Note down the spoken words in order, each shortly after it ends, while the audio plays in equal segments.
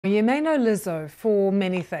You may know Lizzo for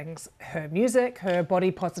many things, her music, her body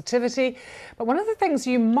positivity, but one of the things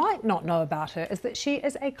you might not know about her is that she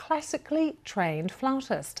is a classically trained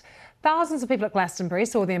flautist. Thousands of people at Glastonbury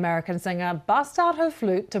saw the American singer bust out her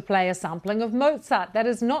flute to play a sampling of Mozart. That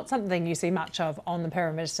is not something you see much of on the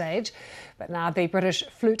pyramid stage. But now the British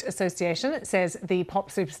Flute Association says the pop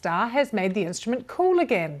superstar has made the instrument cool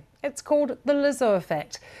again. It's called the Lizzo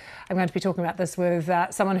Effect. I'm going to be talking about this with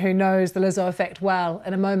someone who knows the Lizzo Effect well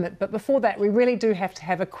in a moment. But before that, we really do have to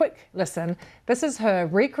have a quick listen. This is her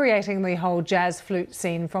recreating the whole jazz flute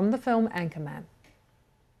scene from the film Anchorman.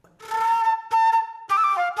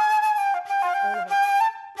 All of it.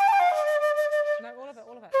 No, all of it,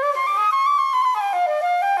 all of it.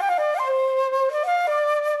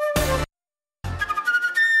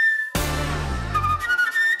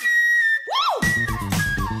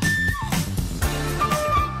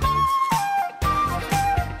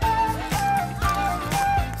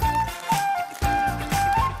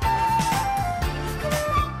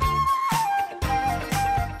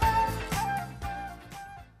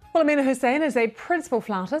 Well, Amina Hussein is a principal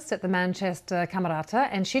flautist at the Manchester Camerata,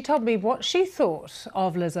 and she told me what she thought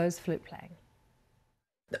of Lizzo's flute playing.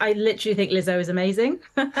 I literally think Lizzo is amazing.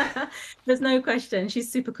 There's no question.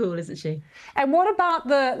 She's super cool, isn't she? And what about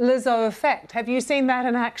the Lizzo Effect? Have you seen that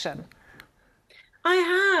in action? I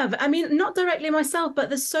have. I mean, not directly myself, but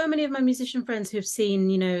there's so many of my musician friends who've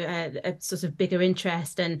seen, a sort of bigger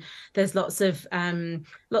interest, and there's lots of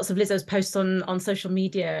Lizzo's posts on social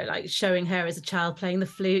media, like showing her as a child playing the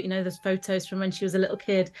flute. There's photos from when she was a little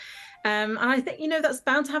kid, and I think that's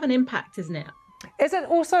bound to have an impact, isn't it? Is it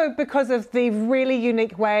also because of the really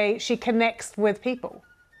unique way she connects with people?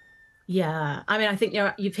 Yeah, I mean, I think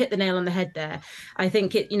you've hit the nail on the head there. I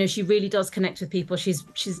think she really does connect with people. She's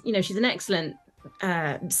an excellent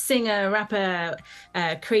singer, rapper,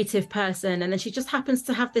 creative person, and then she just happens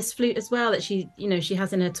to have this flute as well that she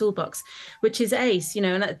has in her toolbox, which is ace.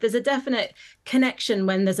 And there's a definite connection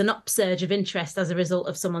when there's an upsurge of interest as a result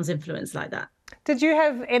of someone's influence like that. Did you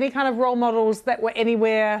have any kind of role models that were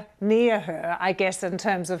anywhere near her, I guess, in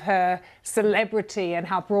terms of her celebrity and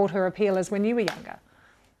how broad her appeal is when you were younger?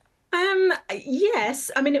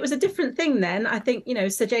 Yes. I mean, it was a different thing then. I think,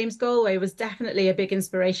 Sir James Galway was definitely a big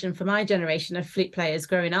inspiration for my generation of flute players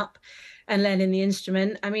growing up and learning the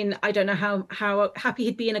instrument. I mean, I don't know how happy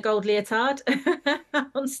he'd be in a gold leotard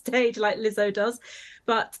on stage like Lizzo does.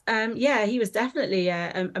 But yeah, he was definitely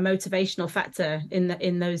a motivational factor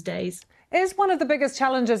in those days. Is one of the biggest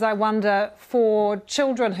challenges, I wonder, for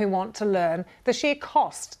children who want to learn, the sheer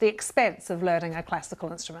cost, the expense of learning a classical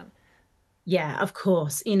instrument? Yeah, of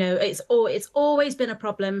course. It's always been a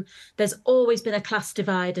problem. There's always been a class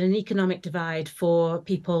divide and an economic divide for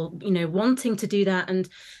people, wanting to do that. And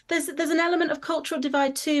there's an element of cultural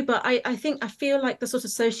divide too. But I feel like the sort of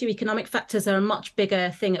socioeconomic factors are a much bigger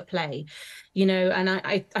thing at play. And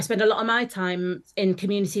I spend a lot of my time in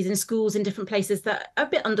communities, in schools, in different places that are a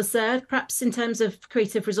bit underserved, perhaps in terms of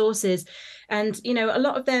creative resources. And, a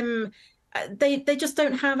lot of them they just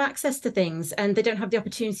don't have access to things, and they don't have the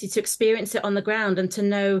opportunity to experience it on the ground and to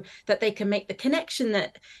know that they can make the connection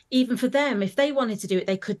that even for them, if they wanted to do it,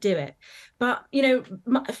 they could do it. But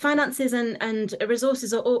finances and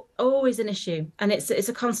resources are always an issue, and it's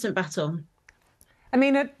a constant battle. I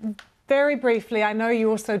mean, very briefly, I know you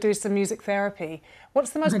also do some music therapy.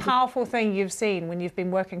 What's the most powerful thing you've seen when you've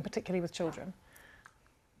been working particularly with children?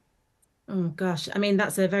 Oh gosh, I mean,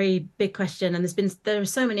 that's a very big question, and there are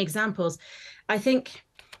so many examples. I think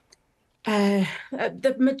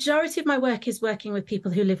the majority of my work is working with people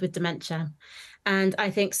who live with dementia, and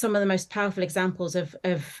I think some of the most powerful examples of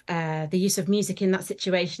the use of music in that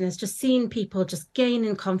situation is just seeing people just gain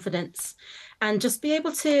in confidence and just be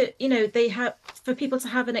able to, for people to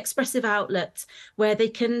have an expressive outlet where they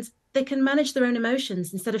can manage their own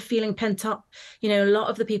emotions instead of feeling pent up. A lot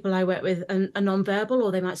of the people I work with are non-verbal,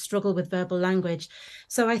 or they might struggle with verbal language.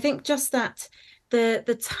 So I think just that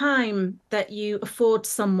the time that you afford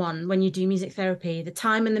someone when you do music therapy, the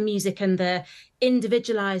time and the music and the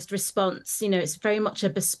individualized response, it's very much a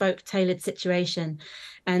bespoke, tailored situation.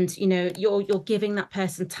 And, you're giving that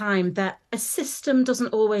person time that a system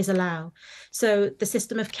doesn't always allow. So the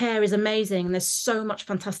system of care is amazing, and there's so much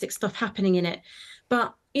fantastic stuff happening in it.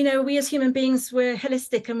 But we as human beings, we're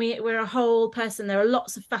holistic, and we're a whole person. There are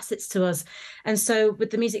lots of facets to us. And so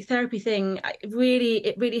with the music therapy thing, it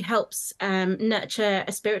really helps nurture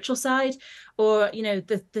a spiritual side, or,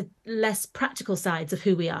 the less practical sides of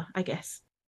who we are, I guess.